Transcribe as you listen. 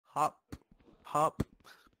hop, hop.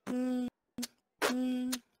 I'm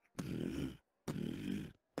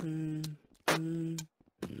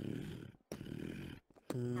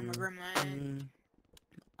a gremlin.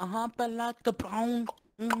 I hopping like a brown.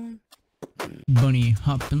 Bunny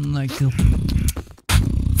hopping like a...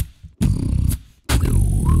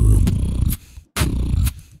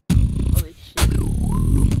 Holy shit.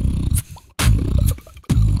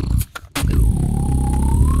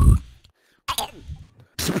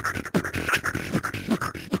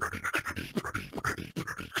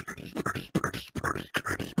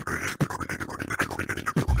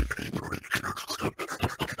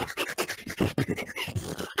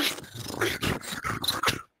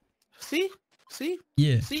 See?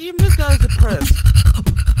 Yeah. See, even this guy's depressed.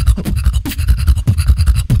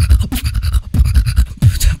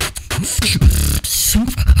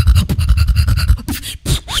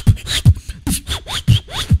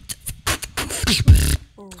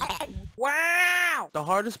 Wow! The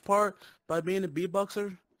hardest part by being a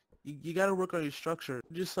beatboxer, you gotta work on your structure.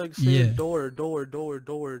 Just like saying door,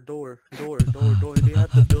 and you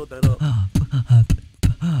have to build that up.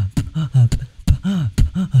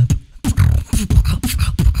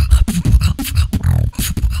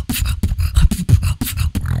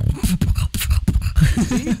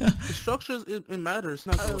 See? The structure, it matters. It's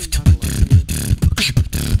not just kind of like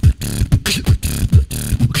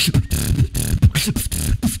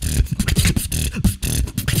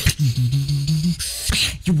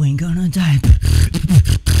You ain't gonna die.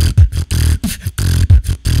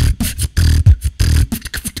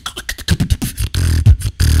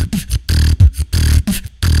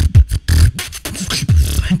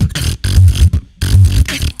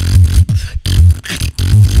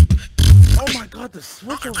 oh my god, the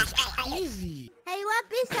switch over is easy. Hey, what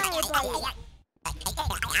beside boy?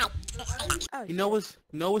 Oh, You know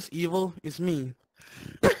what's evil? It's me.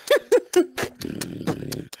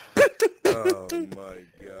 Oh my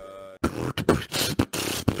god.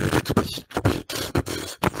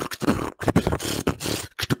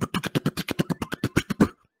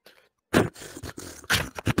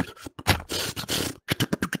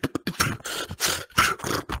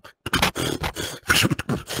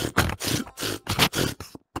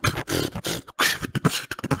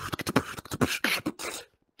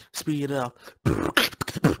 Speed it up.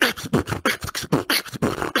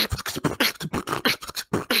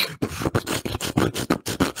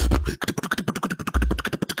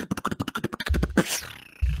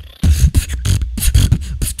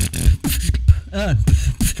 I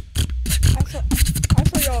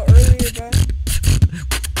saw y'all earlier, bro.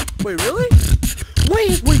 Wait, really?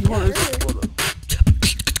 Wait, hold on.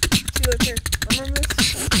 See, look here. Remember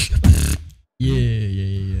this?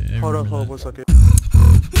 Yeah. Hold on, 1 second.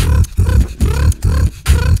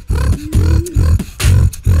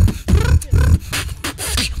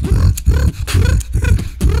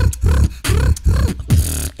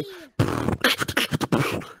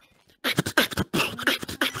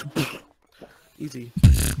 Easy.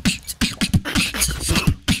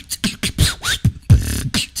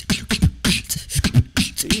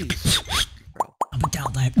 Jeez. I'm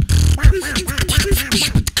down that.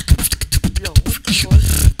 Yo, what the fuck?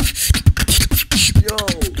 Yo.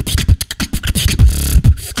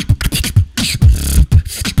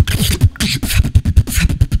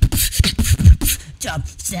 Job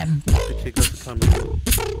 7. The kick us coming.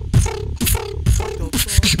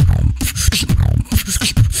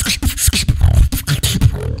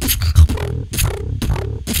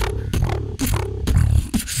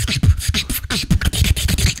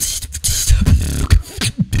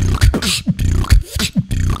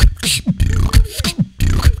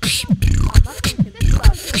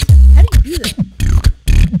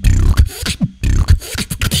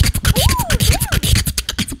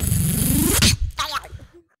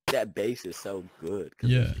 That bass is so good.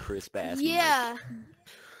 Yeah. It's crisp ass. Yeah.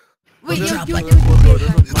 Wait, Wait, drop you like- damn, bro.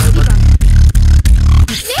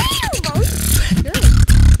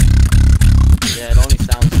 Yeah, it only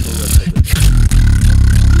sounds cool as like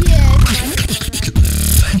Yeah,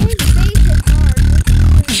 it's nice.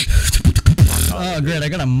 Oh, great. I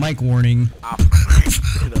got a mic warning.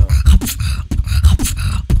 it up.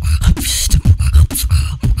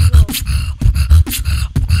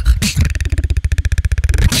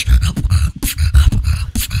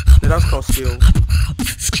 Yeah, that's called skill.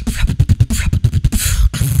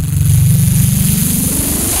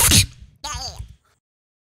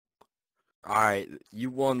 Alright, you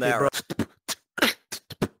won that. Hey, bro.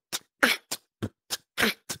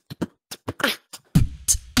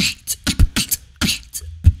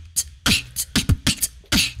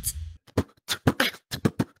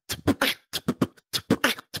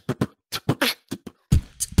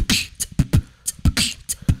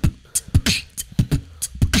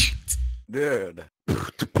 Good.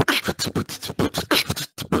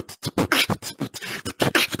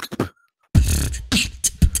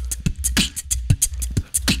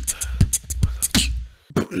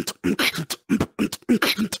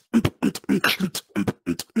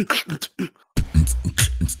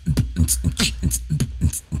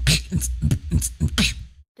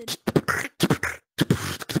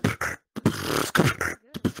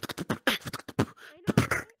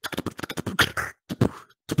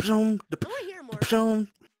 I want to hear more.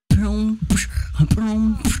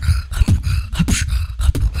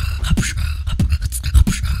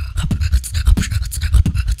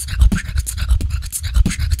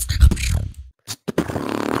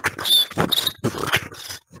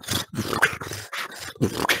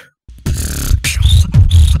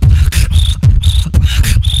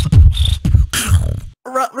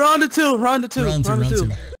 Round of two. Round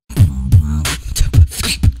two.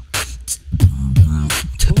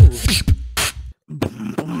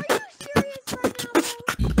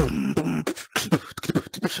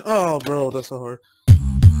 Oh, bro, that's so hard.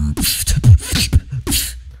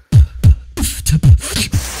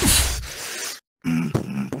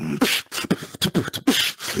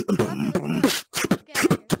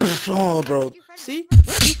 Oh, bro. See?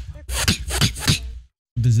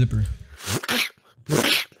 The zipper.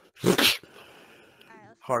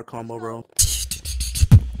 Hard combo, bro.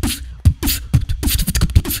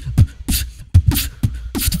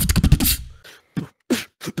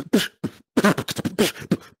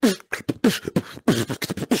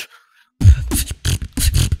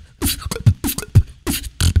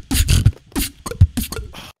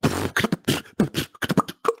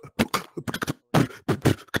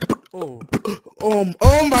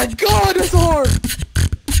 Oh my God, that's hard.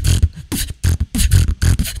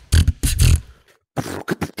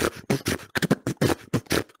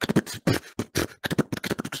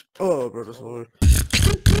 Oh, bro, that's hard.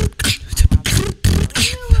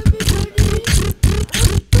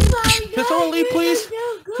 Just only, please.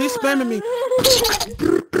 He's spamming me.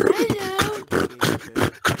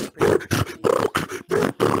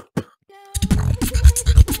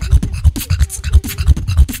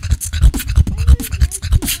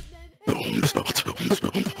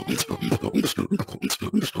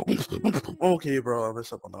 Okay, bro, I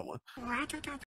messed up on that one.